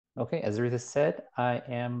Okay, as Rita said, I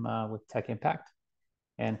am with Tech Impact.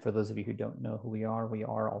 And for those of you who don't know who we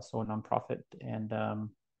are also a nonprofit. And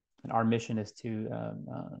our mission is to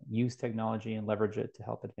use technology and leverage it to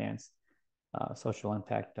help advance social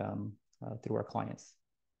impact through our clients.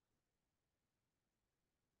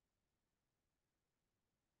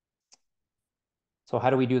 So how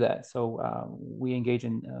do we do that? So we engage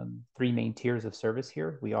in three main tiers of service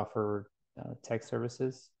here. We offer tech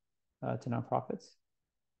services to nonprofits.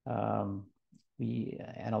 Um, we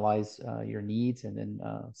analyze your needs and then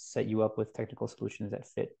set you up with technical solutions that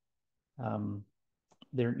fit um,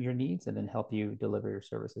 your needs and then help you deliver your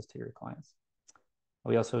services to your clients.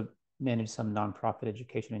 We also manage some nonprofit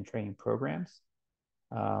education and training programs.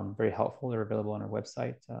 Very helpful. They're available on our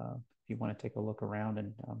website if you want to take a look around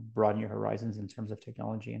and broaden your horizons in terms of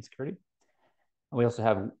technology and security. And we also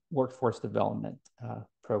have workforce development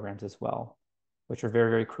programs as well, which are very,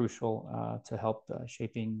 very crucial to help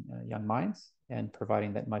shaping young minds and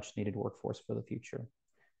providing that much needed workforce for the future.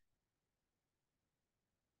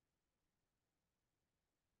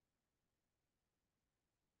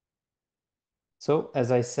 So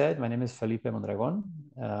as I said, my name is Felipe Mondragon.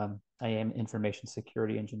 I am information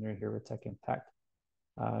security engineer here with Tech Impact.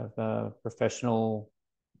 I have a professional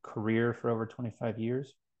career for over 25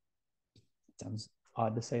 years. It sounds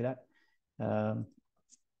odd to say that. Um,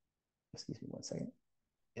 excuse me one second.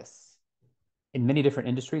 Yes. In many different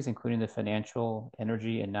industries, including the financial,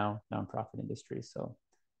 energy, and now nonprofit industries. So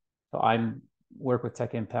I'm work with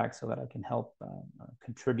Tech Impact so that I can help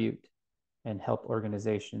contribute and help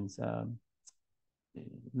organizations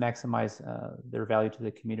maximize their value to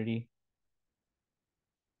the community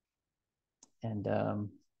and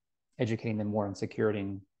educating them more on security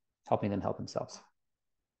and helping them help themselves.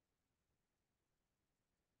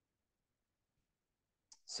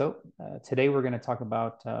 So today we're going to talk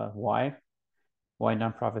about why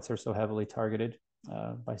nonprofits are so heavily targeted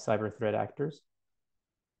by cyber threat actors.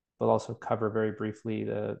 We'll also cover very briefly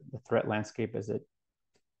the threat landscape as it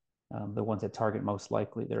the ones that target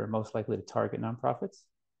that are most likely to target nonprofits.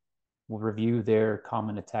 We'll review their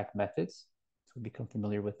common attack methods, so we become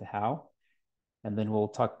familiar with the how, and then we'll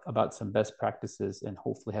talk about some best practices and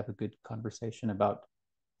hopefully have a good conversation about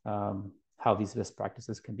how these best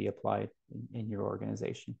practices can be applied in your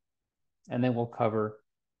organization. And then we'll cover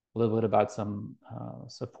a little bit about some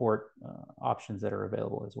support options that are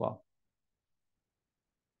available as well.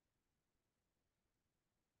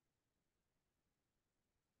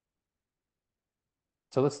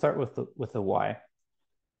 So let's start with the why.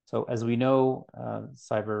 So as we know,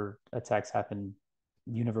 cyber attacks happen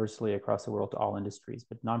universally across the world to all industries,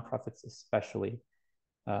 but nonprofits especially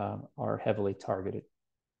are heavily targeted.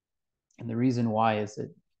 And the reason why is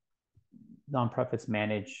that nonprofits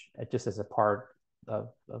manage, just as a part of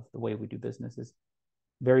the way we do business, is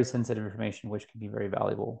very sensitive information, which can be very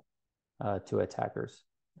valuable to attackers.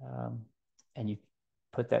 And you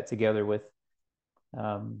put that together with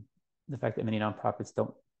the fact that many nonprofits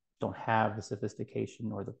don't have the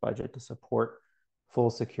sophistication or the budget to support full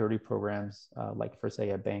security programs, like for say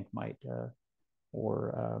a bank might,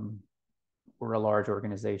 or a large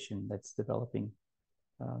organization that's developing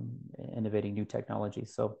innovating new technology.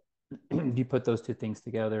 So you put those two things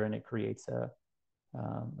together, and it creates a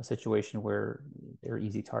situation where they're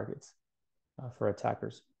easy targets for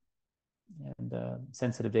attackers. And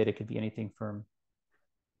sensitive data could be anything from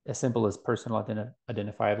as simple as personal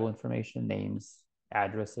identifiable information, names,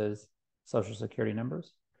 addresses, social security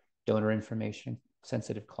numbers, donor information,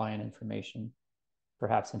 sensitive client information,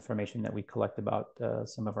 perhaps information that we collect about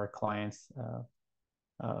some of our clients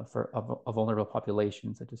for a vulnerable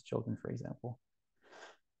population, such as children, for example.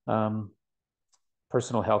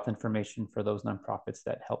 Personal health information for those nonprofits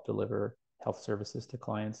that help deliver health services to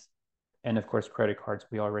clients, and of course, credit cards.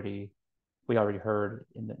 We already heard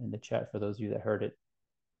in the chat, for those of you that heard it.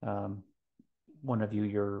 One of you,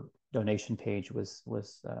 your donation page was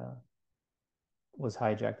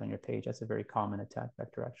hijacked on your page. That's a very common attack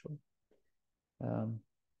vector, actually.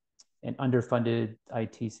 And underfunded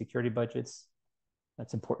IT security budgets.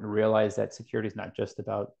 That's important to realize that security is not just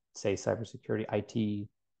about, say, cybersecurity. IT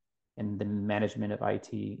and the management of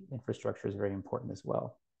IT infrastructure is very important as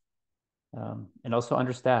well. And also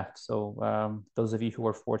understaffed. So those of you who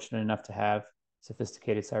are fortunate enough to have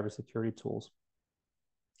sophisticated cybersecurity tools,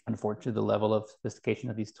 unfortunately, the level of sophistication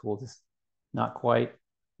of these tools is not quite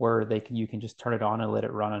where you can just turn it on and let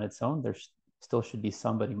it run on its own. There still should be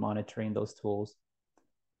somebody monitoring those tools,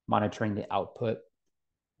 monitoring the output,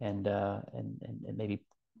 and maybe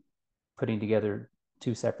putting together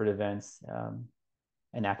two separate events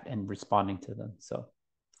and responding to them. So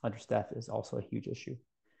understaffed is also a huge issue.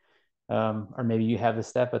 Or maybe you have the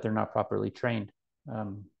staff, but they're not properly trained.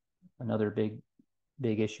 Another big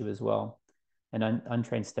issue as well. And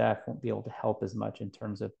untrained staff won't be able to help as much in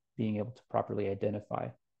terms of being able to properly identify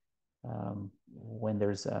when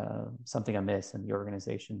there's something amiss in the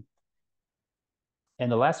organization.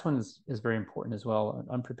 And the last one is very important as well.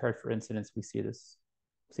 Unprepared for incidents, we see this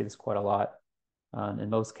quite a lot. In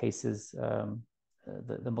most cases,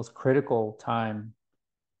 the most critical time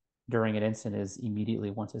during an incident is immediately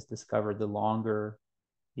once it's discovered. The longer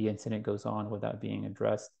the incident goes on without being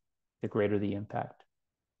addressed, the greater the impact.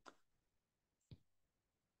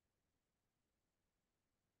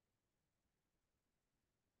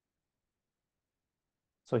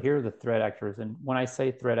 So here are the threat actors. And when I say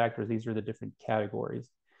threat actors, these are the different categories.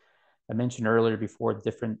 I mentioned earlier before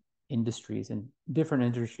different industries, and different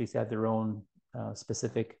industries have their own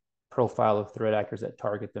specific profile of threat actors that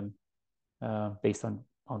target them based on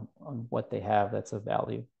what they have that's of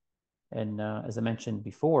value. And as I mentioned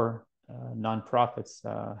before, nonprofits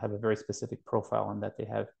have a very specific profile in that they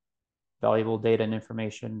have valuable data and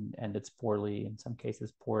information, and it's poorly, in some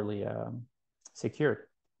cases, poorly secured.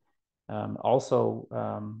 Also,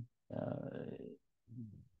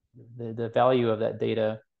 the value of that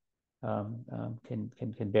data can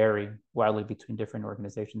vary wildly between different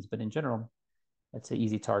organizations, but in general, it's an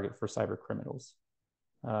easy target for cyber criminals.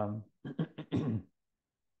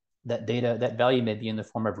 That data, that value may be in the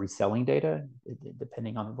form of reselling data,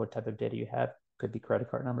 depending on what type of data you have. Could be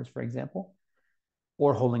credit card numbers, for example,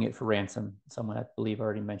 or holding it for ransom. Someone, I believe,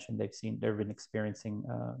 already mentioned they've been experiencing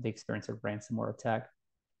the experience of ransomware attack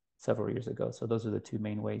several years ago. So those are the two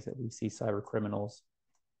main ways that we see cyber criminals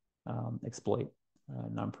exploit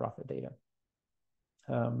nonprofit data.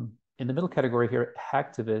 In the middle category here,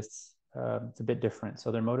 hacktivists, it's a bit different.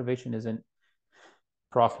 So their motivation isn't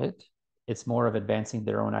profit. It's more of advancing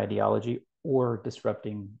their own ideology or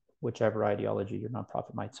disrupting whichever ideology your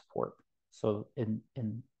nonprofit might support. So in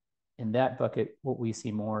that bucket, what we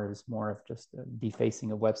see more is more of just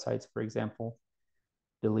defacing of websites, for example,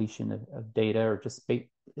 deletion of data, or just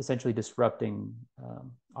essentially disrupting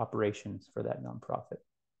operations for that nonprofit.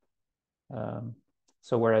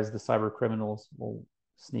 So whereas the cyber criminals will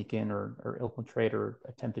sneak in or infiltrate or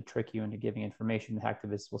attempt to trick you into giving information, the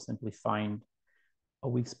hacktivists will simply find a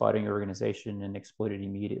weak spot in your organization and exploit it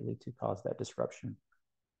immediately to cause that disruption.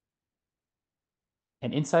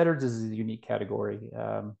 And insiders is a unique category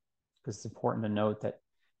because it's important to note that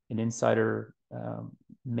an insider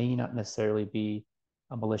may not necessarily be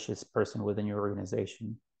a malicious person within your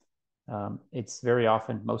organization. It's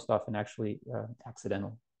most often actually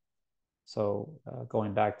accidental. So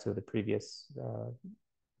going back to the previous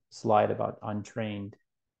slide about untrained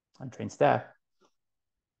staff,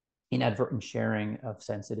 inadvertent sharing of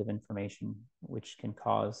sensitive information, which can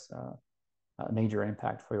cause a major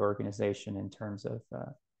impact for your organization in terms of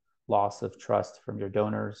loss of trust from your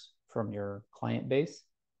donors, from your client base,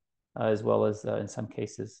 as well as in some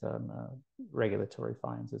cases regulatory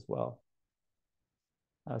fines as well.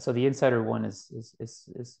 So the insider one is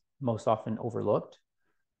most often overlooked,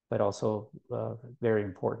 but also very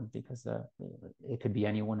important because it could be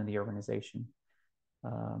anyone in the organization.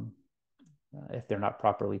 If they're not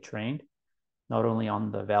properly trained, not only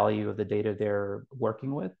on the value of the data they're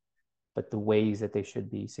working with, but the ways that they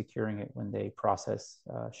should be securing it when they process,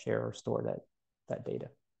 share, or store that data.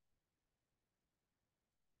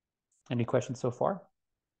 Any questions so far?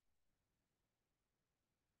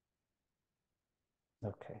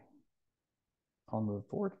 Okay, I'll move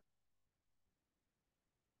forward.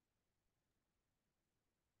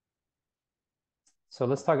 So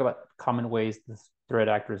let's talk about common ways the threat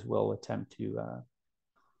actors will attempt to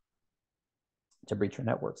breach your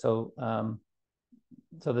network. So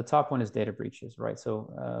the top one is data breaches, right?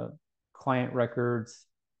 So client records,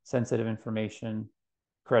 sensitive information,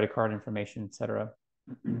 credit card information, et cetera.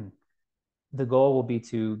 The goal will be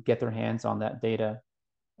to get their hands on that data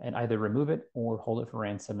and either remove it or hold it for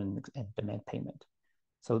ransom and demand payment.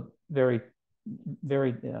 So very,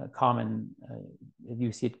 very common.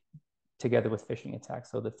 You see it together with phishing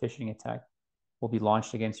attacks. So the phishing attack will be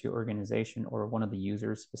launched against your organization or one of the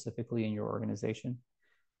users specifically in your organization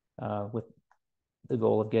with the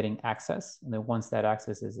goal of getting access. And then once that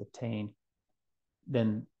access is obtained,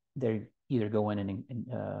 then they either go in and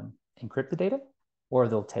encrypt the data, or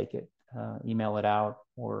they'll take it, email it out,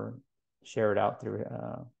 or share it out through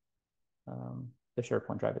the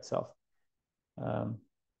SharePoint drive itself.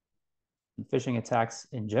 Phishing attacks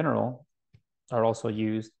in general are also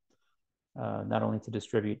used not only to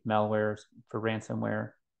distribute malware for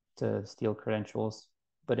ransomware, to steal credentials,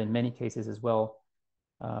 but in many cases as well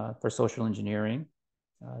for social engineering,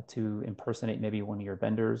 to impersonate maybe one of your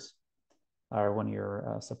vendors, or one of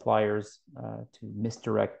your suppliers to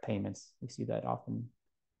misdirect payments. We see that often.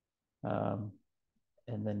 And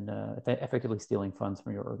then effectively stealing funds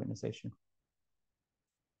from your organization.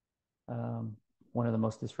 One of the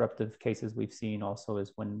most disruptive cases we've seen also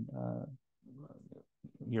is when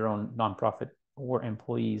your own nonprofit or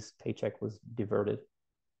employees' paycheck was diverted,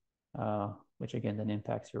 which again then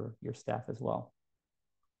impacts your staff as well.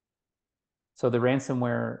 So the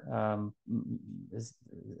ransomware is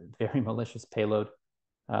a very malicious payload.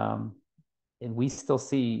 And we still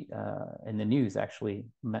see in the news, actually,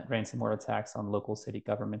 ransomware attacks on local city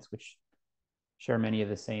governments, which share many of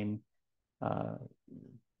the same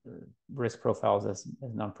risk profiles as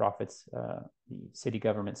nonprofits. The city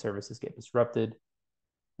government services get disrupted.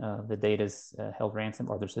 The data is held ransom,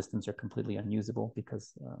 or their systems are completely unusable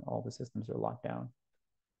because all the systems are locked down.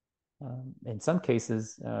 In some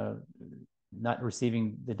cases, not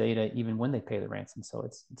receiving the data even when they pay the ransom. So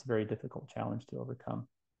it's a very difficult challenge to overcome.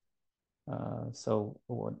 So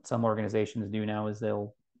what some organizations do now is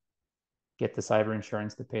they'll get the cyber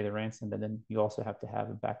insurance to pay the ransom, but then you also have to have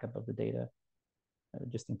a backup of the data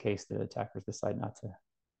just in case the attackers decide not to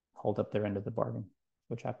hold up their end of the bargain,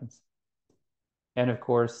 which happens. And of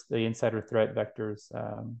course, the insider threat vectors,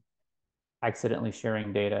 accidentally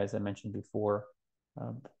sharing data, as I mentioned before,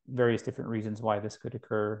 various different reasons why this could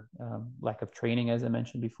occur, lack of training, as I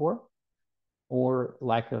mentioned before, or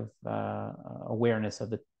lack of awareness of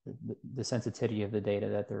the sensitivity of the data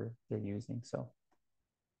that they're using. So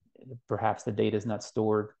perhaps the data is not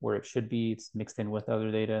stored where it should be, it's mixed in with other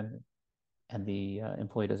data, and the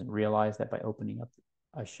employee doesn't realize that by opening up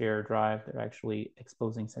a shared drive, they're actually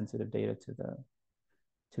exposing sensitive data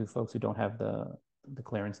to folks who don't have the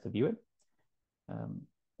clearance to view it.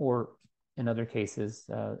 Or in other cases,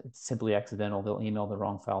 it's simply accidental. They'll email the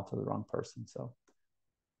wrong file to the wrong person. So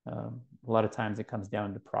a lot of times it comes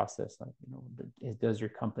down to process. Like, does your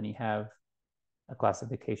company have a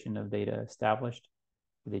classification of data established?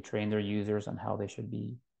 Do they train their users on how they should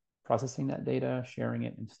be processing that data, sharing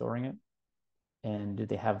it, and storing it? And do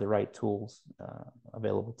they have the right tools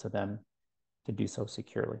available to them to do so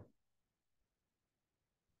securely?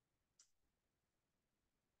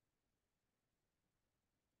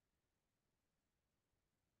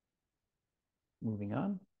 Moving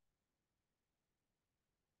on.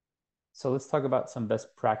 So let's talk about some best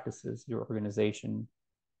practices your organization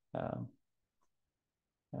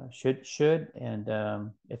should,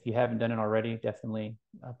 and if you haven't done it already, definitely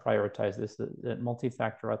prioritize this. The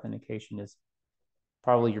multi-factor authentication is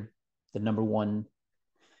probably the number one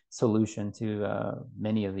solution to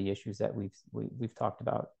many of the issues that we've talked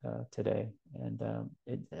about today. And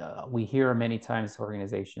we hear many times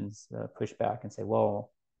organizations push back and say,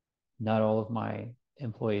 well, not all of my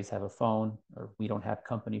employees have a phone, or we don't have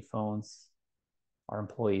company phones. Our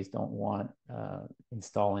employees don't want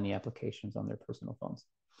install any applications on their personal phones.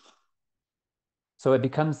 So it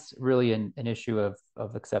becomes really an issue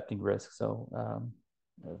of accepting risk. So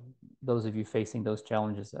those of you facing those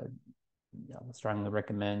challenges, I strongly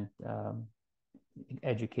recommend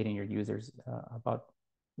educating your users about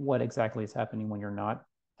what exactly is happening when you're not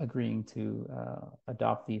agreeing to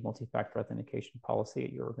adopt the multi-factor authentication policy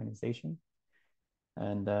at your organization.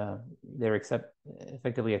 And they're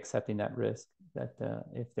effectively accepting that risk that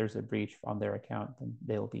if there's a breach on their account, then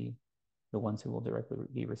they'll be the ones who will directly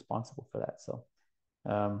be responsible for that. So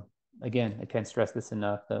again, I can't stress this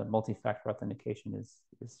enough. The multi-factor authentication is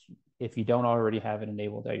if you don't already have it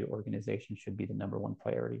enabled at your organization, should be the number one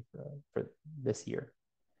priority for this year.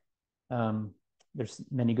 There's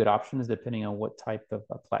many good options depending on what type of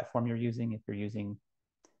platform you're using. If you're using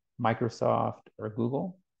Microsoft or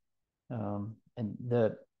Google, and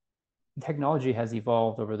the technology has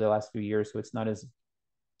evolved over the last few years, so it's not as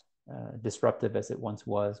disruptive as it once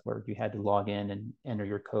was, where you had to log in and enter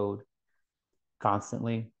your code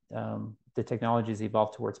constantly. The technology has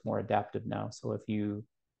evolved towards more adaptive now. So if you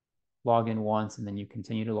log in once and then you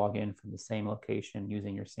continue to log in from the same location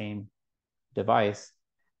using your same device,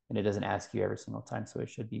 and it doesn't ask you every single time. So it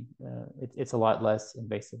should be, it's a lot less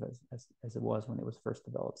invasive as it was when it was first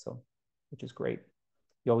developed. So, which is great.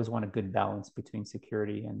 You always want a good balance between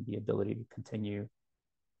security and the ability to continue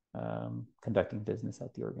conducting business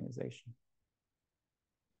at the organization.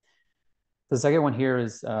 The second one here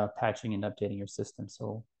is patching and updating your system.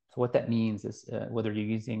 So what that means is whether you're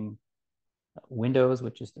using Windows,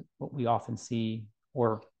 which is what we often see,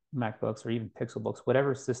 or MacBooks, or even Pixelbooks,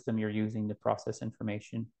 whatever system you're using to process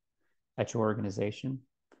information at your organization,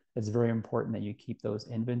 it's very important that you keep those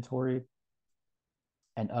inventoried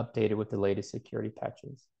and updated with the latest security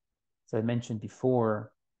patches. So I mentioned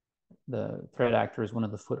before, the threat actors, one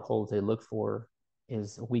of the footholds they look for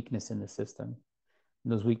is a weakness in the system.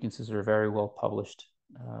 And those weaknesses are very well published.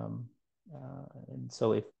 And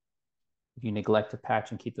so if you neglect to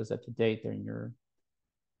patch and keep those up to date, then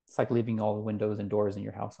it's like leaving all the windows and doors in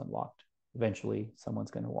your house unlocked. Eventually,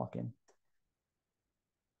 someone's going to walk in.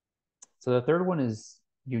 So the third one is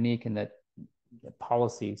unique in that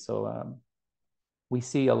policy. So we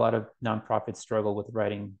see a lot of nonprofits struggle with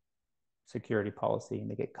writing security policy, and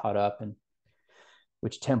they get caught up in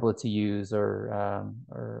which template to use or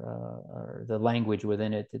the language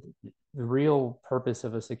within it. The real purpose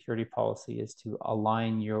of a security policy is to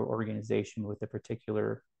align your organization with a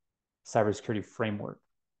particular cybersecurity framework.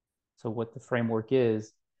 So what the framework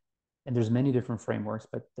is, and there's many different frameworks,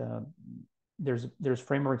 but there's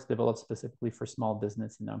frameworks developed specifically for small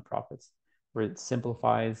business and nonprofits, where it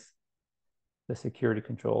simplifies the security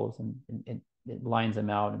controls and it lines them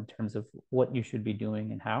out in terms of what you should be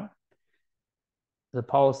doing and how. The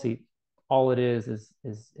policy, all it is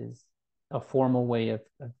a formal way of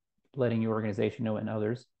letting your organization know and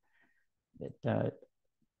others that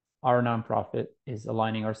our nonprofit is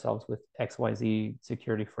aligning ourselves with XYZ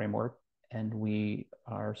security framework, and we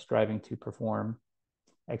are striving to perform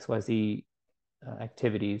XYZ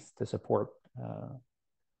activities to support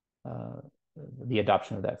the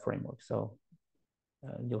adoption of that framework. So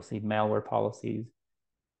you'll see malware policies,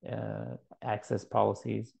 access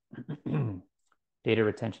policies, data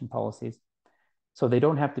retention policies. So they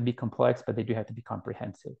don't have to be complex, but they do have to be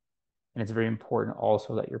comprehensive. And it's very important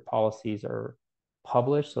also that your policies are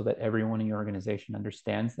published so that everyone in your organization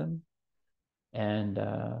understands them. And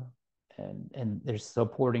there's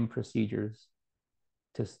supporting procedures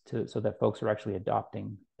so that folks are actually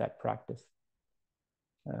adopting that practice.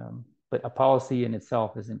 But a policy in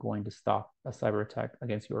itself isn't going to stop a cyber attack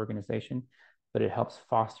against your organization, but it helps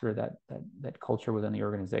foster that culture within the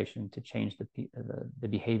organization to change the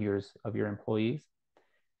behaviors of your employees,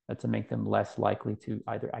 to make them less likely to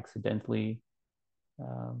either accidentally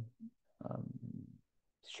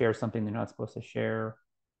share something they're not supposed to share,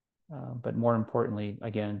 but more importantly,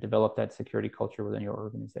 again, develop that security culture within your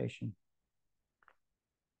organization.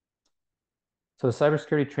 So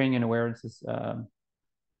cybersecurity training and awareness is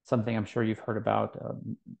something I'm sure you've heard about.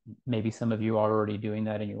 Maybe some of you are already doing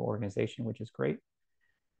that in your organization, which is great.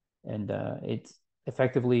 And it's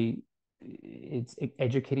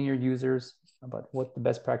educating your users about what the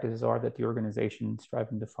best practices are that the organization is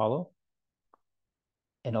striving to follow,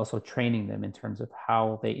 and also training them in terms of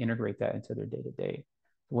how they integrate that into their day-to-day.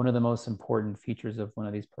 One of the most important features of one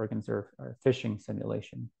of these programs are phishing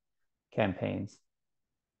simulation campaigns,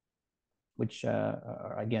 which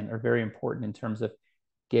again are very important in terms of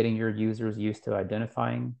getting your users used to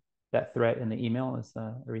identifying that threat in the email, as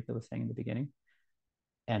Aretha was saying in the beginning,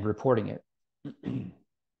 and reporting it.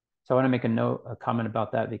 So I want to make a comment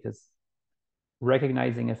about that, because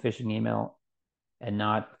recognizing a phishing email and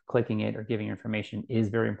not clicking it or giving information is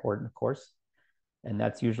very important, of course. And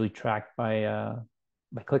that's usually tracked by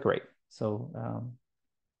click rate. So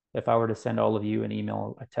if I were to send all of you an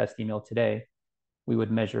email, a test email today, we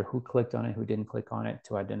would measure who clicked on it, who didn't click on it,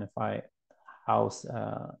 to identify how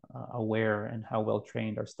aware and how well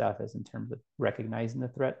trained our staff is in terms of recognizing the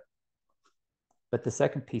threat. But the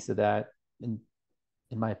second piece of that, in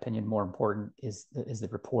my opinion, more important, is the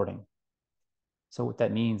reporting. So what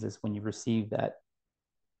that means is when you receive that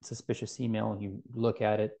suspicious email, you look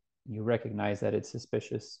at it, you recognize that it's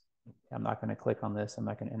suspicious. I'm not going to click on this. I'm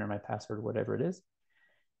not going to enter my password, whatever it is.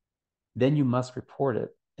 Then you must report it.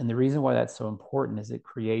 And the reason why that's so important is it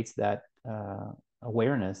creates that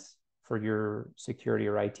awareness for your security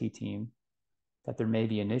or IT team that there may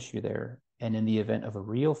be an issue there. And in the event of a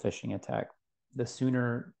real phishing attack, the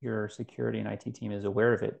sooner your security and IT team is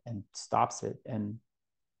aware of it and stops it and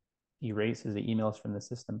erases the emails from the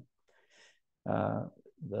system,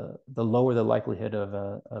 the lower the likelihood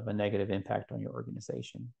of a negative impact on your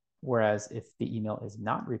organization. Whereas if the email is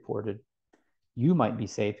not reported, you might be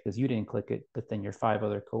safe because you didn't click it, but then your 5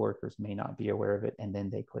 other coworkers may not be aware of it, and then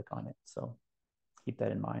they click on it. So keep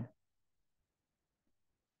that in mind.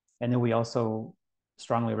 And then we also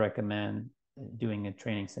strongly recommend doing a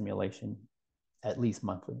training simulation at least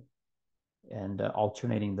monthly, and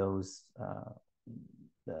alternating those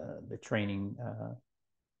the training.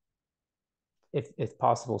 If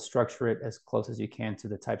possible, structure it as close as you can to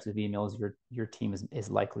the types of emails your team is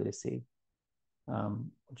likely to see.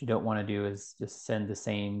 What you don't want to do is just send the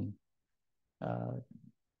same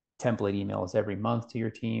template emails every month to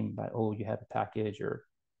your team about, oh, you have a package, or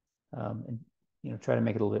and try to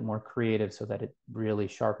make it a little bit more creative so that it really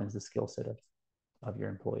sharpens the skill set of your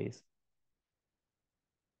employees.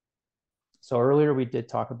 So earlier we did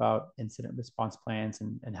talk about incident response plans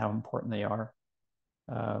and how important they are.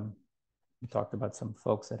 We talked about some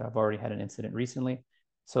folks that have already had an incident recently.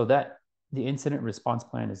 So that the incident response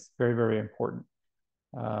plan is very, very important,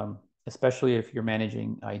 especially if you're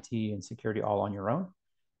managing IT and security all on your own.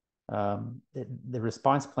 The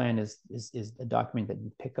response plan is a document that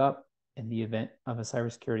you pick up in the event of a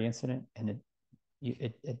cybersecurity incident, and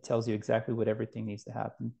it tells you exactly what everything needs to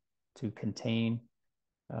happen to contain,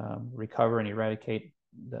 recover, and eradicate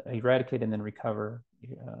and then recover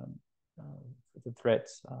the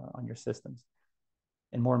threats on your systems.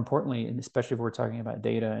 And more importantly, and especially if we're talking about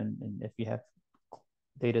data, and if you have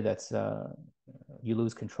data that's you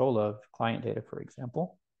lose control of, client data, for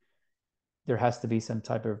example, there has to be some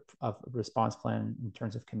type of response plan in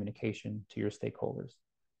terms of communication to your stakeholders.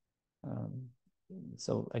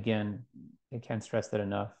 So again, I can't stress that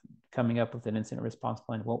enough. Coming up with an incident response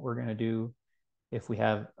plan, what we're going to do if we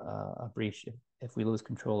have a breach, if we lose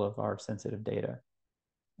control of our sensitive data,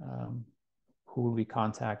 who will we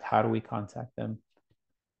contact, how do we contact them,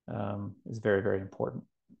 is very, very important.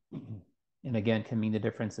 And again, can mean the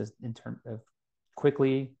differences in terms of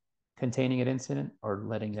quickly containing an incident or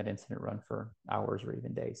letting that incident run for hours or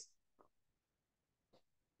even days.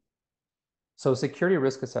 So security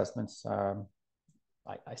risk assessments,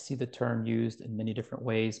 I see the term used in many different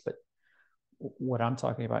ways, but what I'm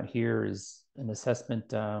talking about here is an assessment.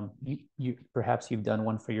 Perhaps you've done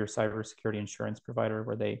one for your cybersecurity insurance provider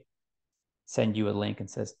where they send you a link and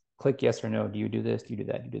says, click yes or no. Do you do this? Do you do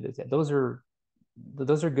that? Do you do this? Those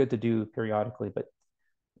are good to do periodically, but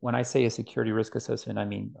when I say a security risk assessment, I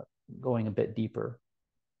mean going a bit deeper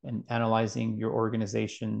and analyzing your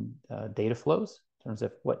organization data flows in terms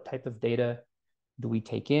of what type of data do we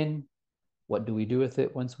take in, what do we do with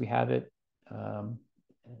it once we have it,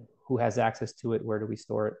 who has access to it, where do we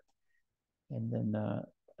store it, and then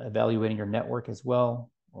evaluating your network as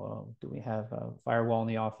well. Do we have a firewall in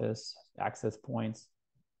the office, access points?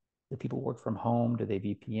 Do people work from home? Do they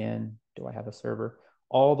VPN? Do I have a server?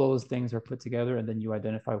 All those things are put together, and then you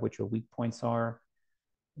identify what your weak points are.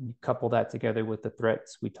 And you couple that together with the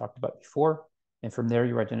threats we talked about before. And from there,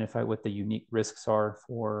 you identify what the unique risks are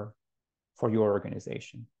for your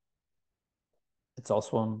organization. It's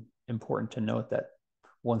also important to note that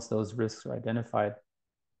once those risks are identified,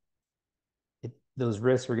 those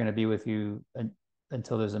risks are going to be with you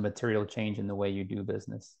until there's a material change in the way you do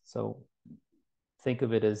business. So think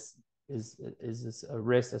of it as this a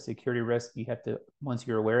risk, a security risk. You have to, once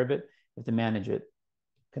you're aware of it, you have to manage it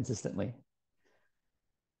consistently.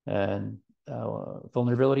 And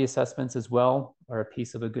vulnerability assessments as well are a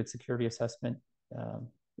piece of a good security assessment.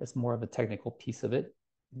 It's more of a technical piece of it,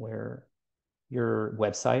 where your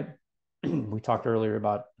website, we talked earlier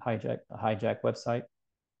about a hijack website.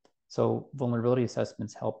 So vulnerability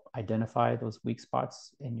assessments help identify those weak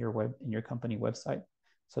spots in your company website,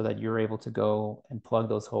 so that you're able to go and plug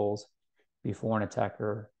those holes before an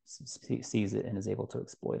attacker sees it and is able to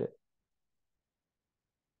exploit it.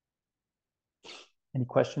 Any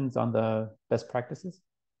questions on the best practices?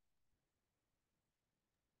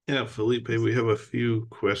 Yeah, Felipe, we have a few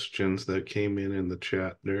questions that came in the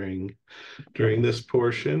chat during this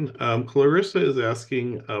portion. Clarissa is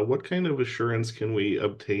asking, what kind of assurance can we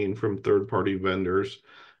obtain from third-party vendors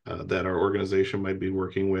that our organization might be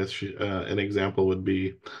working with? An example would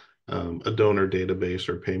be a donor database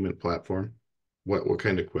or payment platform. What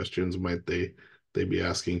kind of questions might they be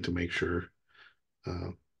asking to make sure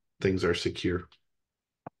things are secure?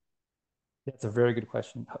 That's a very good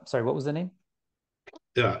question. Sorry, what was the name?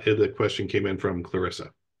 Yeah, the question came in from Clarissa.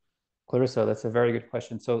 Clarissa, that's a very good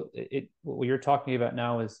question. So what you're talking about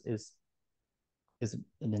now is an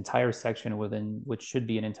entire section within, which should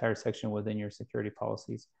be an entire section within your security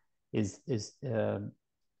policies, is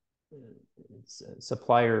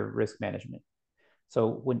supplier risk management.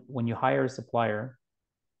 So when you hire a supplier,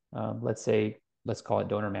 let's call it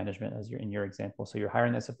donor management as in your example. So you're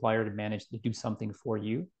hiring that supplier to do something for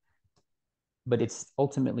you, but it's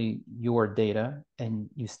ultimately your data and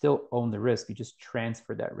you still own the risk. You just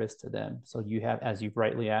transfer that risk to them. So you have, as you've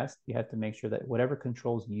rightly asked, you have to make sure that whatever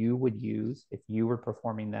controls you would use if you were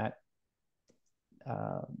performing that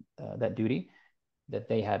duty, that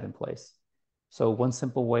they have in place. So one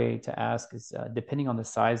simple way to ask is, depending on the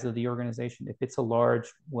size of the organization, if it's a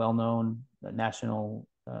large, well-known national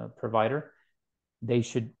provider, they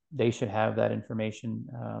should have that information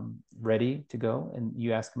ready to go, and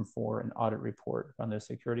you ask them for an audit report on their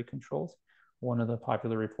security controls. One of the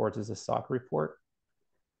popular reports is a SOC report,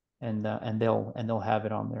 and they'll have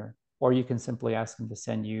it on there. Or you can simply ask them to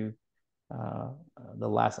send you the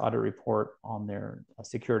last audit report on their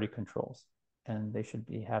security controls, and they should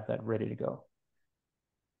have that ready to go.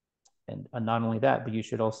 And not only that, but you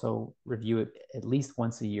should also review it at least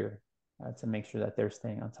once a year to make sure that they're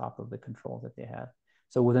staying on top of the controls that they have.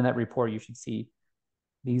 So within that report, you should see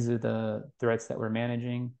these are the threats that we're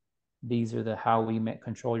managing. These are the how we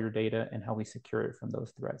control your data and how we secure it from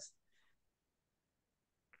those threats.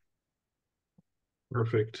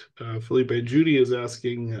 Perfect. Felipe, Judy is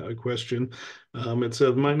asking a question. It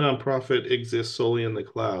says, my nonprofit exists solely in the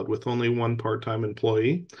cloud with only one part-time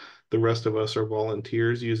employee. The rest of us are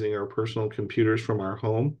volunteers using our personal computers from our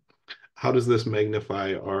home. How does this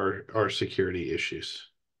magnify our security issues?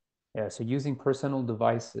 Yeah, so using personal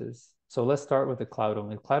devices. So let's start with the cloud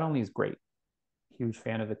only. Cloud only is great. Huge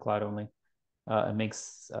fan of the cloud only. It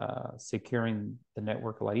makes securing the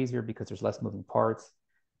network a lot easier because there's less moving parts.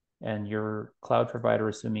 And your cloud provider,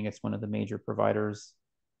 assuming it's one of the major providers,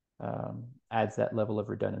 adds that level of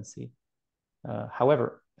redundancy.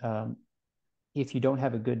 However, if you don't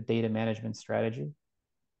have a good data management strategy,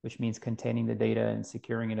 which means containing the data and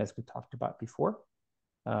securing it as we talked about before,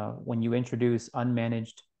 when you introduce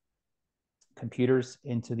unmanaged computers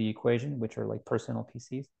into the equation, which are like personal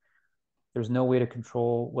PCs, there's no way to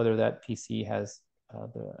control whether that PC has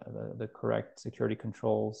the correct security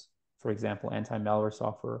controls, for example, anti-malware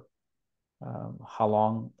software, how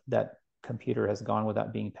long that computer has gone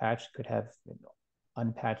without being patched, could have an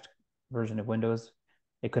unpatched version of Windows.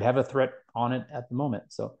 It could have a threat on it at the moment.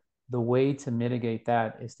 So the way to mitigate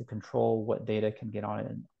that is to control what data can get on it.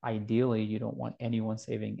 And ideally, you don't want anyone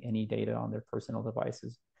saving any data on their personal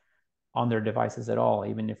devices, on their devices at all,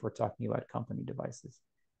 even if we're talking about company devices.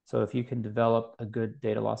 So if you can develop a good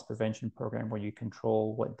data loss prevention program where you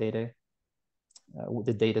control what data,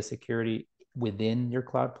 the data security within your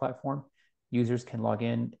cloud platform, users can log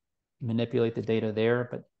in, manipulate the data there,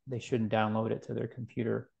 but they shouldn't download it to their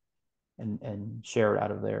computer and share it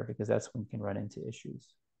out of there, because that's when you can run into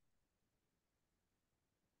issues.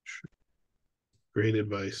 Great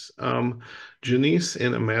advice. Janice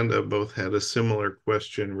and Amanda both had a similar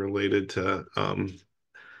question related to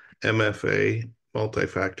MFA,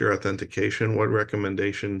 multi-factor authentication. What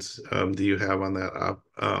recommendations do you have on that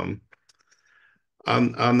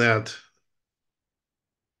on that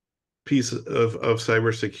piece of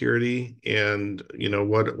cybersecurity? And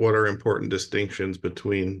what are important distinctions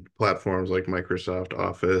between platforms like Microsoft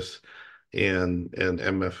Office and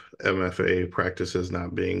MFA practices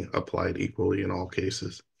not being applied equally in all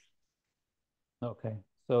cases? Okay,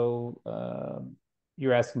 so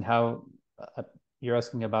you're asking how you're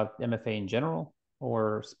asking about MFA in general,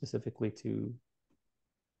 or specifically to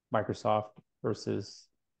Microsoft versus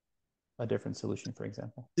a different solution, for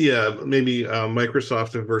example? Yeah, maybe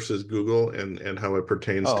Microsoft versus Google and how it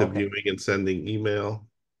pertains Oh, to okay. viewing and sending email.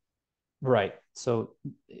 Right. So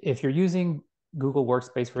if you're using Google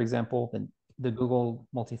Workspace, for example, then the Google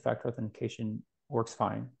multi-factor authentication works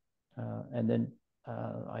fine. And then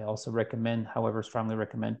I also recommend, however, strongly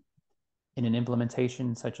recommend in an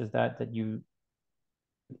implementation such as that, that you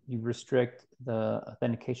restrict the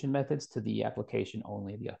authentication methods to the application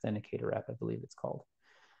only, the authenticator app, I believe it's called.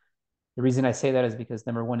 The reason I say that is because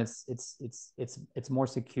number one, it's more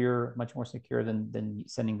secure, much more secure than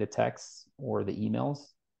sending the texts or the emails.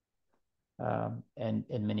 And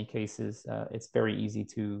in many cases, it's very easy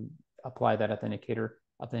to apply that authenticator.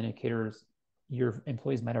 Authenticators, your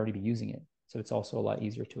employees might already be using it, so it's also a lot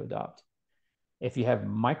easier to adopt. If you have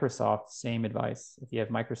Microsoft, same advice. If you have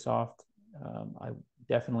Microsoft, I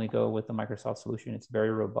definitely go with the Microsoft solution. It's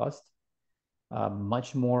very robust,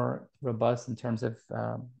 much more robust in terms of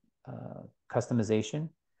customization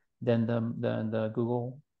than the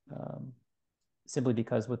Google, simply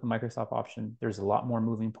because with the Microsoft option, there's a lot more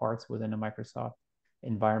moving parts within a Microsoft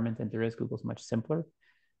environment than there is. Google's much simpler.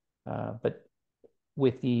 But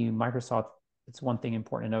with the Microsoft, it's one thing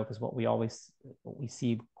important to know, because what we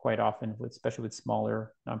see quite often, especially with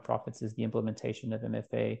smaller nonprofits, is the implementation of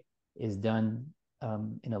MFA is done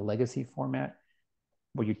in a legacy format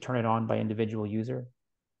where you turn it on by individual user.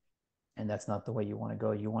 And that's not the way you want to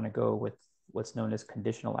go. You want to go with what's known as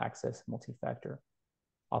conditional access multi-factor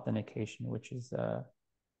authentication, which is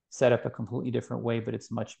set up a completely different way, but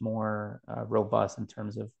it's much more robust in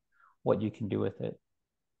terms of what you can do with it,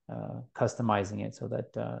 customizing it so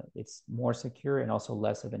that it's more secure and also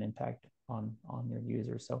less of an impact on your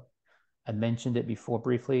users. So I mentioned it before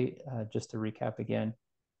briefly, just to recap again,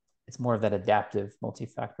 it's more of that adaptive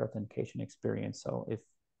multi-factor authentication experience. So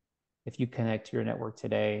if you connect to your network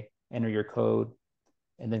today, enter your code,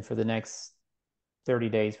 and then for the next 30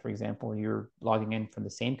 days, for example, you're logging in from the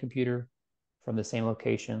same computer, from the same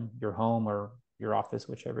location, your home or your office,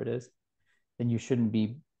 whichever it is, then you shouldn't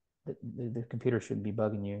be the computer shouldn't be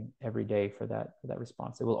bugging you every day for that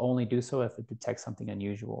response. It will only do so if it detects something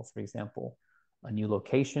unusual, for example, a new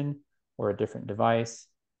location or a different device.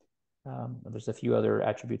 There's a few other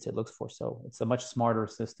attributes it looks for. So it's a much smarter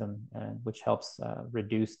system, and which helps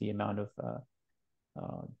reduce the amount of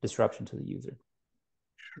disruption to the user.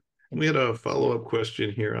 We had a follow-up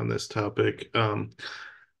question here on this topic.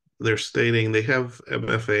 They're stating they have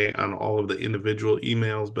MFA on all of the individual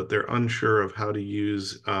emails, but they're unsure of how to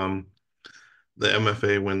use the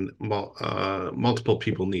MFA when multiple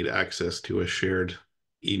people need access to a shared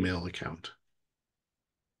email account.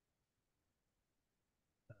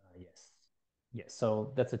 Yes. Yes.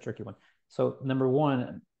 So that's a tricky one. So number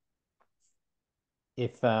one,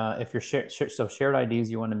 if you're shared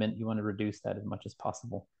IDs, you want to reduce that as much as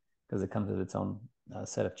possible because it comes with its own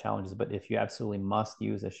set of challenges. But if you absolutely must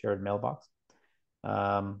use a shared mailbox,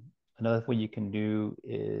 another way you can do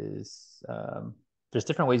is there's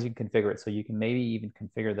different ways you can configure it. So you can maybe even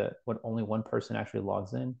configure that what only one person actually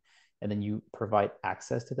logs in, and then you provide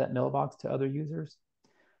access to that mailbox to other users.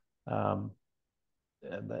 But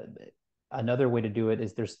another way to do it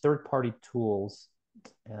is there's third-party tools,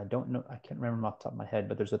 and I don't know, I can't remember them off the top of my head,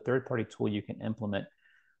 but there's a third-party tool you can implement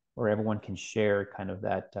where everyone can share kind of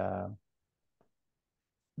that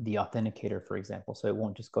the authenticator, for example. So it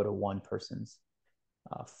won't just go to one person's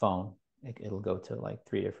phone. It'll go to like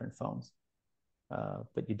 3 different phones.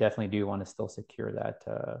 But you definitely do want to still secure that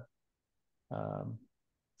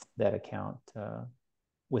that account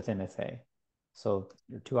with MFA. So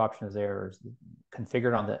your 2 options there is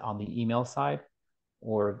configure it on the email side,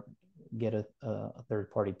 or get a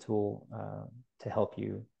third-party tool to help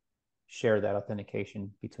you share that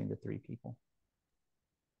authentication between the 3 people.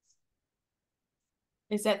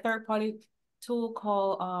 Is that third-party tool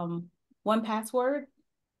called 1Password?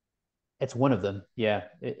 It's one of them. Yeah,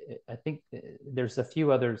 I think there's a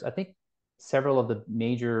few others. I think several of the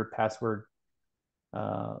major password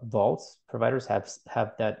vaults providers have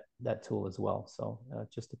that tool as well. So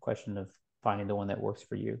just a question of finding the one that works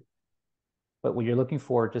for you. But what you're looking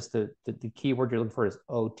for, just the keyword you're looking for is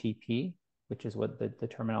OTP, which is what the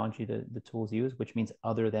terminology the tools use, which means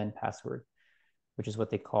other than password, which is what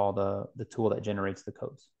they call the tool that generates the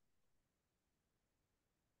codes.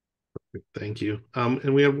 Thank you.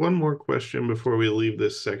 And we have one more question before we leave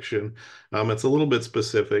this section. It's a little bit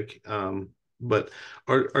specific, but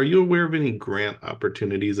are you aware of any grant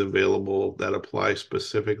opportunities available that apply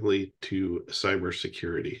specifically to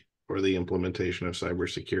cybersecurity or the implementation of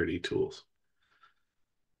cybersecurity tools?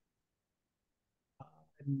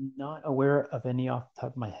 I'm not aware of any off the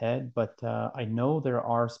top of my head, but I know there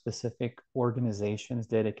are specific organizations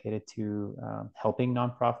dedicated to helping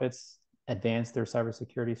nonprofits advance their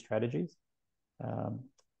cybersecurity strategies. Um,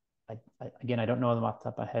 again, I don't know them off the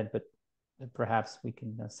top of my head, but perhaps we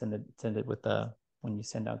can send it with when you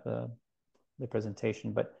send out the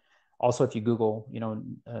presentation. But also, if you Google,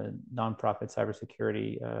 nonprofit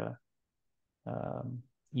cybersecurity,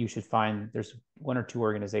 you should find there's 1 or 2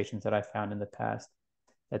 organizations that I found in the past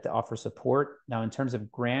that offer support. Now, in terms of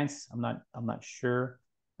grants, I'm not sure.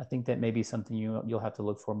 I think that may be something you'll have to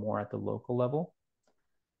look for more at the local level.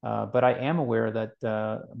 But I am aware that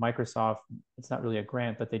Microsoft, it's not really a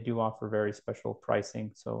grant, but they do offer very special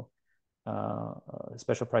pricing. So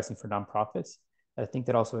special pricing for nonprofits. I think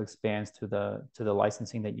that also expands to the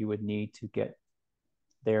licensing that you would need to get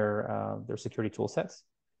their security tool sets.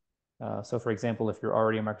 So for example, if you're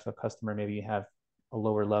already a Microsoft customer, maybe you have a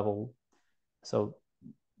lower level. So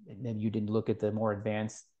maybe you didn't look at the more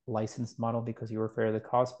advanced license model because you were afraid of the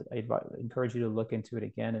cost, but I encourage you to look into it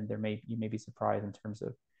again, and you may be surprised in terms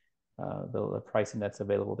of the pricing that's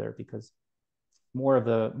available there, because more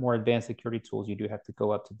advanced security tools, you do have to go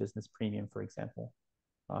up to business premium, for example,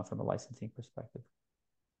 from a licensing perspective.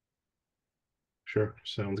 Sure,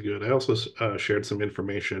 sounds good. I also shared some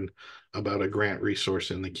information about a grant resource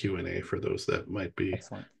in the Q&A for those that might be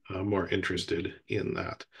more interested in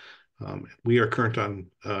that. We are current on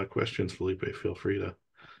questions, Felipe. Feel free to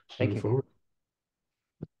move forward.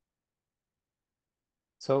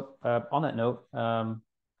 So on that note,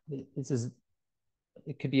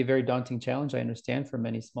 it could be a very daunting challenge, I understand, for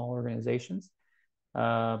many small organizations.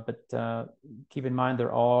 But keep in mind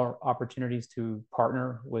there are opportunities to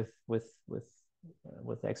partner with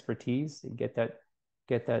expertise and get that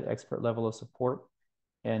expert level of support.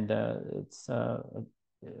 And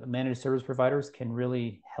managed service providers can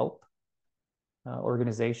really help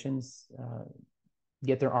organizations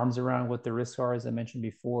get their arms around what the risks are, as I mentioned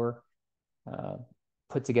before,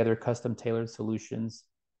 put together custom tailored solutions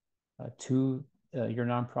to your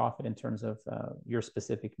nonprofit in terms of your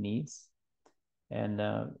specific needs. And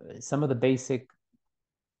some of the basic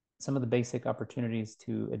some of the basic opportunities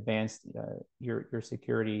to advance your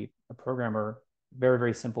security program are very,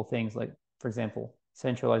 very simple things like, for example,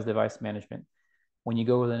 centralized device management. When you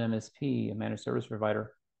go with an MSP, a managed service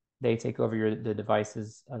provider, they take over the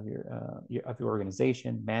devices of your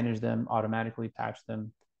organization, manage them, automatically patch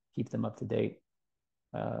them, keep them up to date,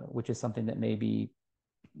 which is something that may be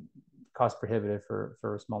cost prohibitive for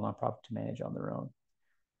a small nonprofit to manage on their own.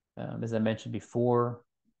 As I mentioned before,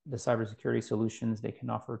 the cybersecurity solutions, they can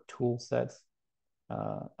offer tool sets,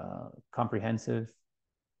 comprehensive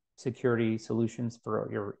security solutions for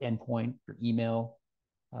your endpoint, your email,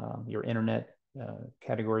 your internet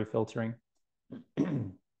category filtering,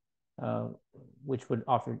 which would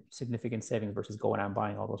offer significant savings versus going out and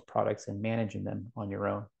buying all those products and managing them on your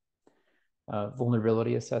own.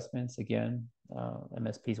 Vulnerability assessments, again,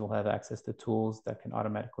 MSPs will have access to tools that can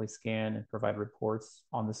automatically scan and provide reports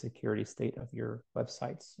on the security state of your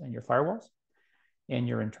websites and your firewalls and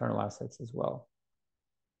your internal assets as well.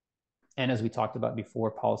 And as we talked about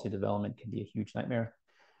before, policy development can be a huge nightmare.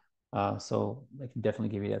 So they can definitely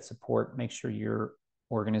give you that support. Make sure your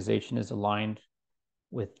organization is aligned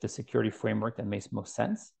with the security framework that makes most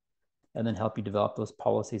sense, and then help you develop those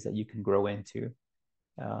policies that you can grow into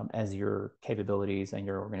as your capabilities and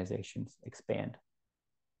your organizations expand.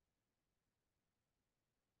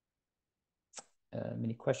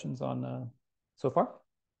 Any questions on so far?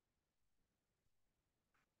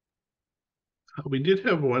 We did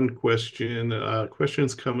have one question.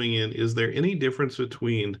 Questions coming in. Is there any difference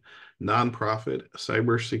between nonprofit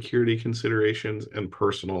cybersecurity considerations and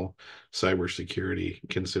personal cybersecurity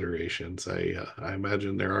considerations? I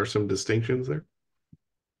imagine there are some distinctions there.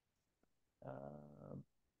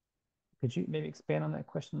 Could you maybe expand on that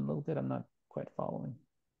question a little bit? I'm not quite following.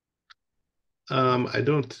 I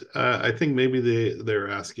don't. I think maybe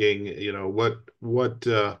they're asking, what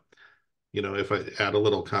if I add a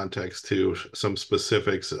little context to some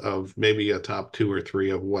specifics of maybe a top 2 or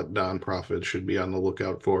 3 of what nonprofits should be on the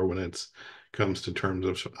lookout for when it comes to terms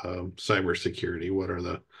of cybersecurity. What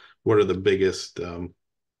are the biggest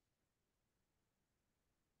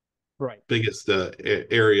biggest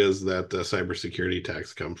areas that cybersecurity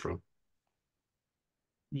attacks come from?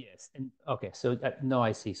 Yes, and okay, so no,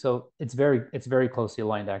 I see. So it's very closely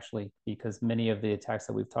aligned actually, because many of the attacks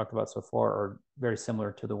that we've talked about so far are very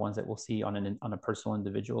similar to the ones that we'll see on a personal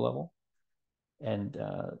individual level. And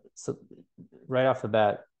so right off the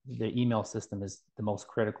bat, the email system is the most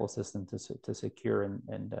critical system to secure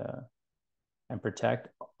and protect,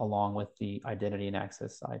 along with the identity and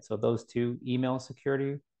access side. So those two, email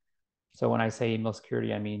security. So when I say email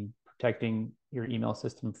security, I mean protecting your email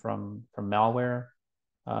system from malware,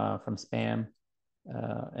 from spam,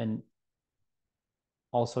 and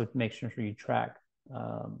also make sure you track,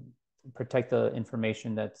 protect the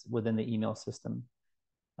information that's within the email system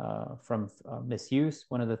from misuse.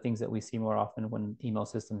 One of the things that we see more often when email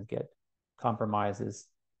systems get compromised is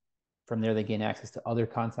from there they gain access to other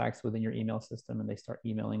contacts within your email system, and they start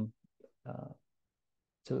emailing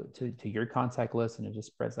to your contact list, and it just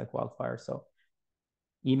spreads like wildfire. So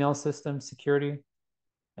email system security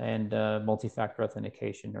and multi-factor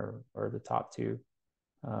authentication are the top 2,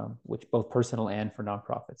 which both personal and for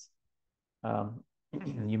nonprofits.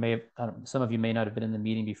 You may have, some of you may not have been in the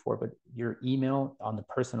meeting before, but your email on the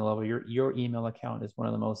personal level, your email account is one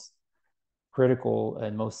of the most critical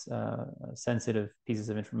and most sensitive pieces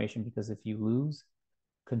of information, because if you lose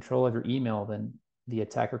control of your email, then the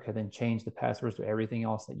attacker can then change the passwords to everything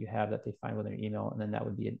else that you have that they find within your email, and then that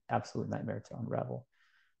would be an absolute nightmare to unravel.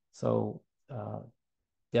 So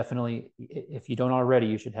definitely, if you don't already,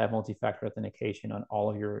 you should have multi-factor authentication on all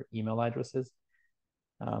of your email addresses.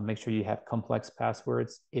 Make sure you have complex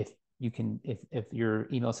passwords. If your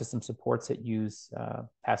email system supports it, use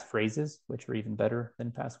passphrases, which are even better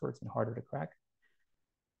than passwords and harder to crack.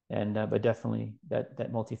 And but definitely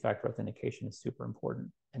that multi-factor authentication is super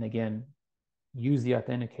important. And again, use the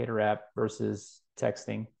Authenticator app versus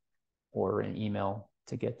texting or an email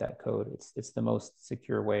to get that code. It's the most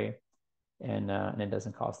secure way, and it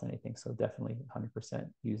doesn't cost anything. So definitely 100%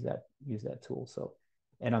 use that tool. So,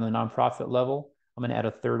 and on the nonprofit level, I'm going to add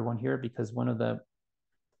a third one here, because one of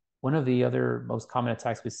the other most common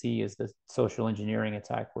attacks we see is the social engineering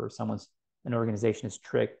attack, where an organization is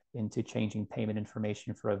tricked into changing payment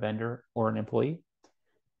information for a vendor or an employee.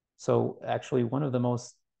 So actually, one of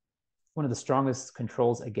the strongest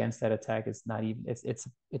controls against that attack is not even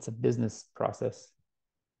it's a business process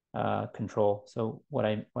control. So what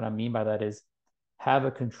I mean by that is have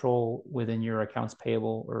a control within your accounts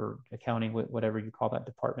payable or accounting, whatever you call that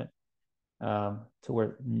department, to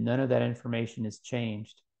where none of that information is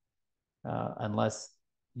changed unless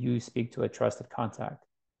you speak to a trusted contact.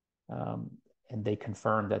 and they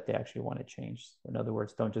confirm that they actually want to change. In other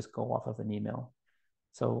words, don't just go off of an email.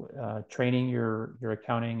 So training your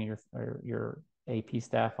accounting and your AP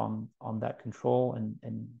staff on that control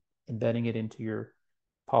and embedding it into your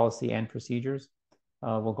policy and procedures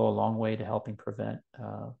will go a long way to helping prevent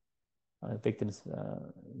victims,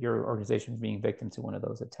 your organization being victim to one of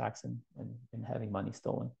those attacks and having money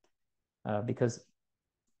stolen. Because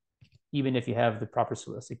even if you have the proper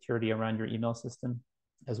security around your email system,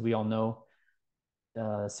 as we all know,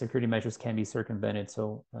 security measures can be circumvented.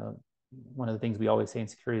 So one of the things we always say in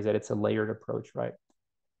security is that it's a layered approach, right?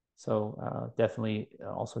 So definitely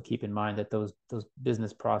also keep in mind that those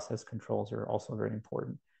business process controls are also very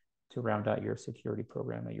important to round out your security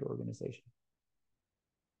program at your organization.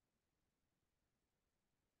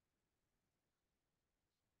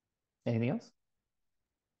 Anything else?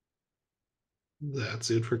 That's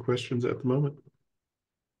it for questions at the moment.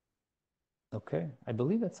 Okay, I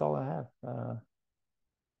believe that's all I have.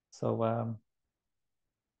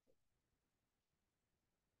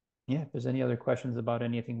 Yeah, if there's any other questions about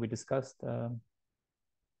anything we discussed,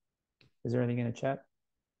 is there anything in the chat?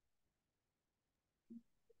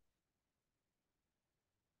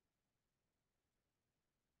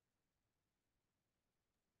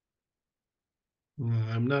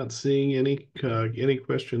 I'm not seeing any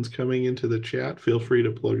questions coming into the chat. Feel free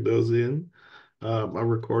to plug those in. A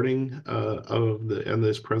recording of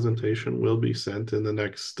this presentation will be sent in the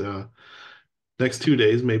next 2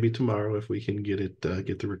 days, maybe tomorrow if we can get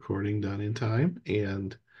the recording done in time.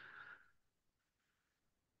 And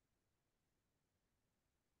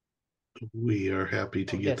we are happy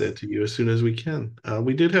to get that to you as soon as we can.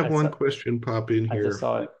 We did have one question pop in I here. just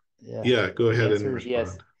saw it. Yeah. Yeah, go ahead and respond.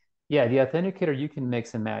 Yes. Yeah, the authenticator you can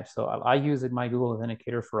mix and match. So I use my Google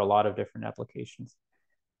Authenticator for a lot of different applications,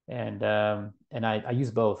 and I use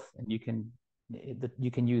both. And you can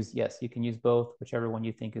use both, whichever one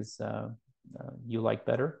you think is you like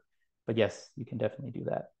better. But yes, you can definitely do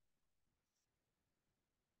that.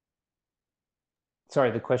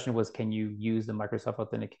 Sorry, the question was, can you use the Microsoft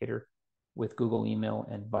Authenticator with Google email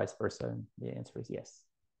and vice versa? And the answer is yes.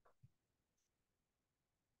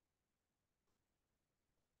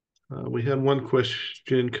 We had one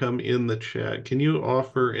question come in the chat. Can you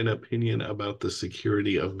offer an opinion about the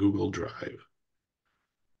security of Google Drive?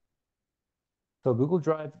 So Google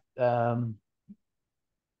Drive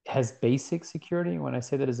has basic security. When I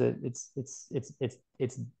say that, it's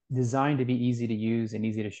designed to be easy to use and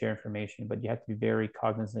easy to share information, but you have to be very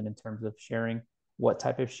cognizant in terms of sharing, what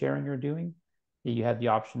type of sharing you're doing. You have the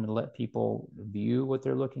option to let people view what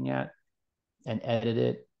they're looking at and edit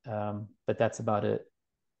it, but that's about it.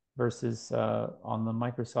 Versus on the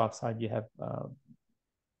Microsoft side, you have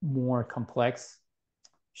more complex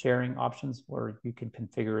sharing options where you can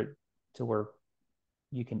configure it to where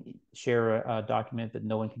you can share a document that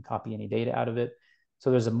no one can copy any data out of it.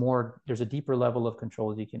 So there's a deeper level of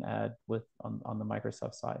controls you can add with on the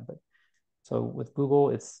Microsoft side. But so with Google,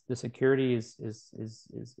 it's the security it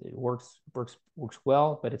works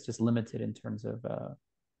well, but it's just limited in terms of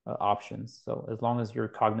options. So as long as you're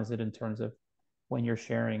cognizant in terms of when you're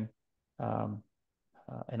sharing,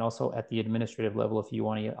 and also at the administrative level, if you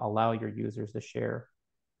want to allow your users to share,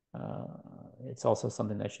 it's also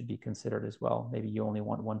something that should be considered as well. Maybe you only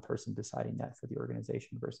want one person deciding that for the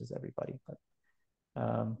organization versus everybody. But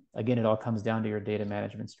again, it all comes down to your data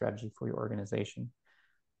management strategy for your organization,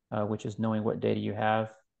 which is knowing what data you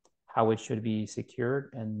have, how it should be secured,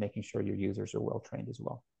 and making sure your users are well trained as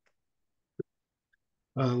well.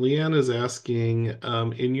 Leanne is asking,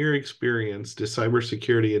 in your experience, do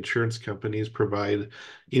cybersecurity insurance companies provide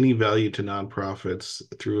any value to nonprofits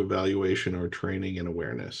through evaluation or training and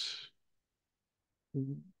awareness?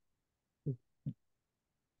 I'm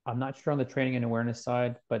not sure on the training and awareness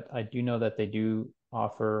side, but I do know that they do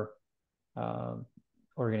offer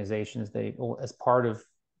organizations, as part of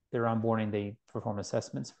their onboarding, they perform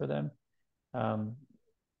assessments for them.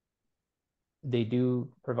 They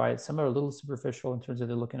do provide, some are a little superficial in terms of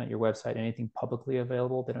they're looking at your website, anything publicly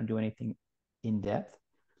available. They don't do anything in depth.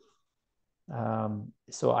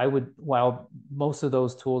 So while most of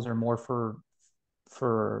those tools are more for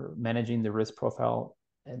managing the risk profile,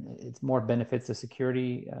 and it's more benefits the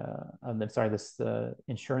security, the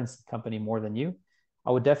insurance company more than you,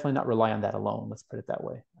 I would definitely not rely on that alone. Let's put it that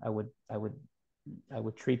way. I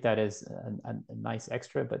would treat that as a nice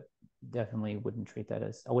extra, but definitely wouldn't treat that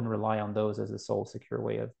as, I wouldn't rely on those as the sole secure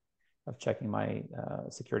way of checking my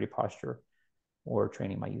security posture or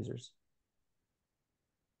training my users.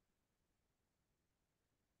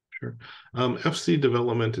 Sure. FC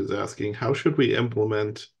Development is asking, how should we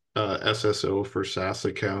implement SSO for SaaS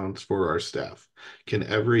accounts for our staff. Can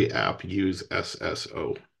every app use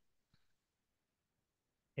SSO?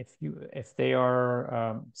 If they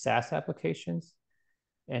are SaaS applications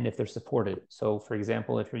and if they're supported. So for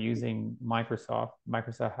example, if you're using Microsoft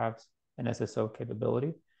has an SSO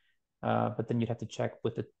capability, but then you'd have to check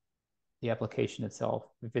with the application itself.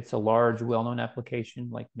 If it's a large, well-known application,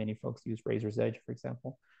 like many folks use Razor's Edge, for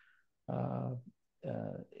example,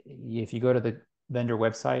 if you go to the vendor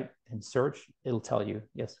website and search, it'll tell you,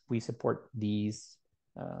 yes, we support these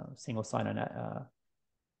single sign-on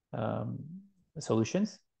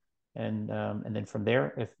solutions, and then from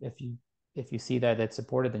there, if you see that that's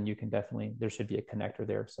supported, then you can definitely, there should be a connector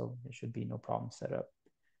there, so there should be no problem set up.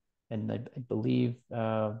 And I believe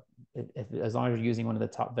as long as you're using one of the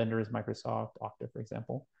top vendors, Microsoft, Okta, for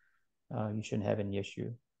example, you shouldn't have any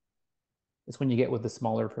issue. It's when you get with the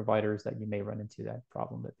smaller providers that you may run into that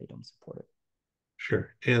problem that they don't support it.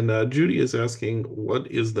 Sure. And Judy is asking, what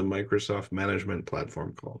is the Microsoft management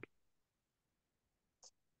platform called?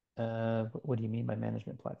 What do you mean by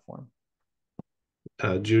management platform?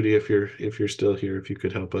 Judy, if you're still here, if you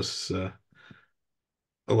could help us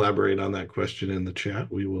elaborate on that question in the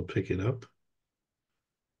chat, we will pick it up.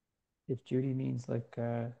 If Judy means like,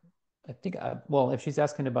 I think, well, if she's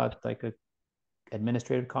asking about like a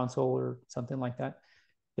administrative console or something like that,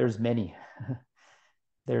 there's many.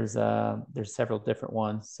 There's several different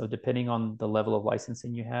ones. So depending on the level of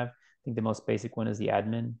licensing you have, I think the most basic one is the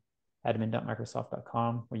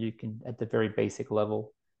admin.microsoft.com, where you can, at the very basic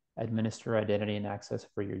level, administer identity and access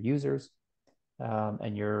for your users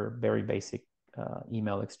and your very basic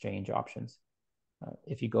email exchange options.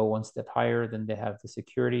 If you go one step higher, then they have the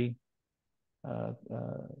security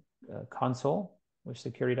console, which is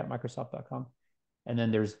security.microsoft.com. And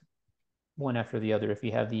then there's one after the other. If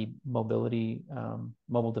you have the mobile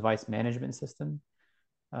device management system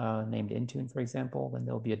named Intune, for example, then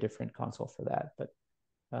there'll be a different console for that. But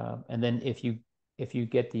and then if you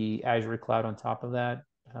get the Azure cloud on top of that,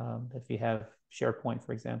 if you have SharePoint,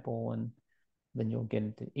 for example, and then you'll get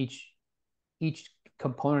into each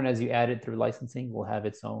component as you add it through licensing will have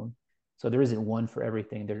its own. So there isn't one for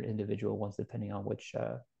everything. There are individual ones depending on which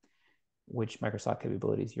Microsoft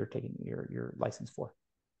capabilities you're taking your license for.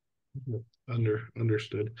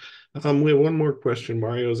 Understood. We have one more question.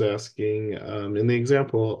 Mario's asking, in the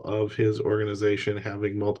example of his organization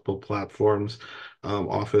having multiple platforms,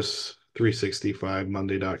 Office 365,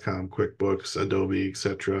 Monday.com, QuickBooks, Adobe,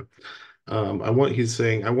 etc. He's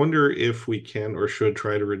saying, I wonder if we can or should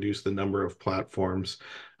try to reduce the number of platforms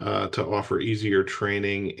to offer easier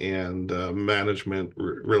training and management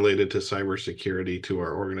related to cybersecurity to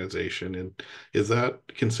our organization. And is that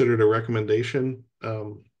considered a recommendation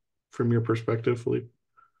from your perspective, Felipe?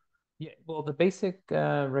 Yeah, well, the basic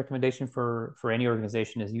recommendation for any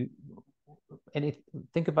organization is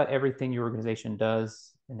think about everything your organization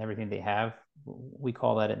does and everything they have. We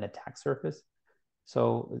call that an attack surface.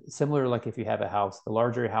 So similar, like if you have a house, the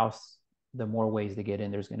larger your house, the more ways to get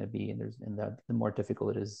in there's going to be, and the more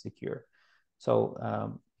difficult it is to secure.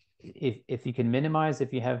 So if you can minimize,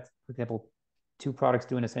 if you have, for example, two products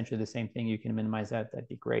doing essentially the same thing, you can minimize that. That'd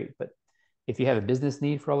be great. But if you have a business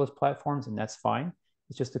need for all those platforms, and that's fine.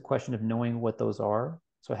 It's just a question of knowing what those are.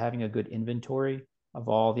 So having a good inventory of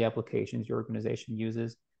all the applications your organization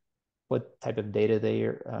uses, what type of data they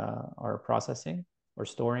are processing or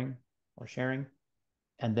storing or sharing,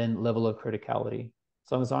 and then level of criticality.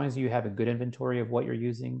 So as long as you have a good inventory of what you're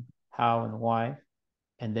using, how and why,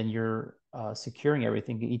 and then you're securing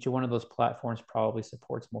everything, each one of those platforms probably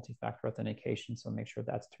supports multi-factor authentication. So make sure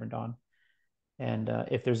that's turned on. And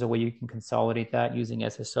if there's a way you can consolidate that using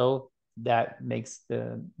SSO, that makes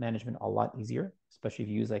the management a lot easier, especially if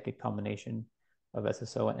you use like a combination of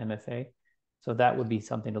SSO and MFA. So that would be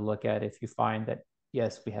something to look at if you find that,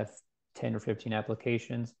 yes, we have 10 or 15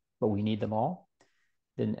 applications, but we need them all.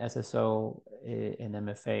 Then SSO and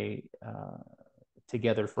MFA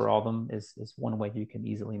together for all of them is one way you can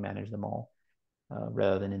easily manage them all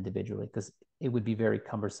rather than individually, because it would be very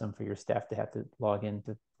cumbersome for your staff to have to log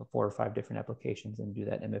into 4 or 5 different applications and do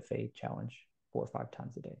that MFA challenge 4 or 5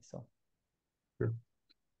 times a day. So. Sure.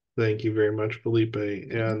 Thank you very much, Felipe.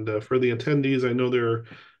 And for the attendees, I know there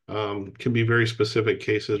can be very specific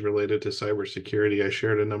cases related to cybersecurity. I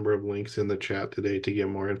shared a number of links in the chat today to get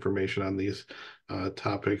more information on these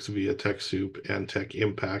topics via TechSoup and Tech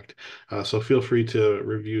Impact. So feel free to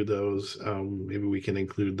review those. Maybe we can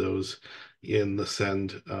include those in the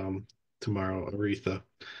send tomorrow, Aretha.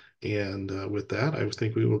 And with that, I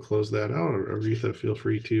think we will close that out. Aretha, feel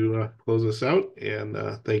free to close us out. And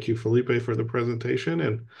thank you, Felipe, for the presentation.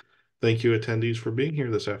 And thank you, attendees, for being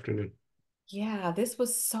here this afternoon. Yeah, this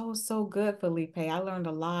was so, so good, Felipe. I learned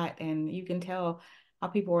a lot, and you can tell how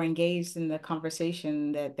people were engaged in the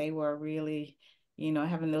conversation, that they were really,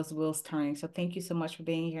 having those wheels turning. So thank you so much for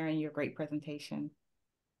being here and your great presentation.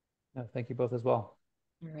 No, thank you both as well.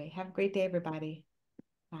 All right. Have a great day, everybody.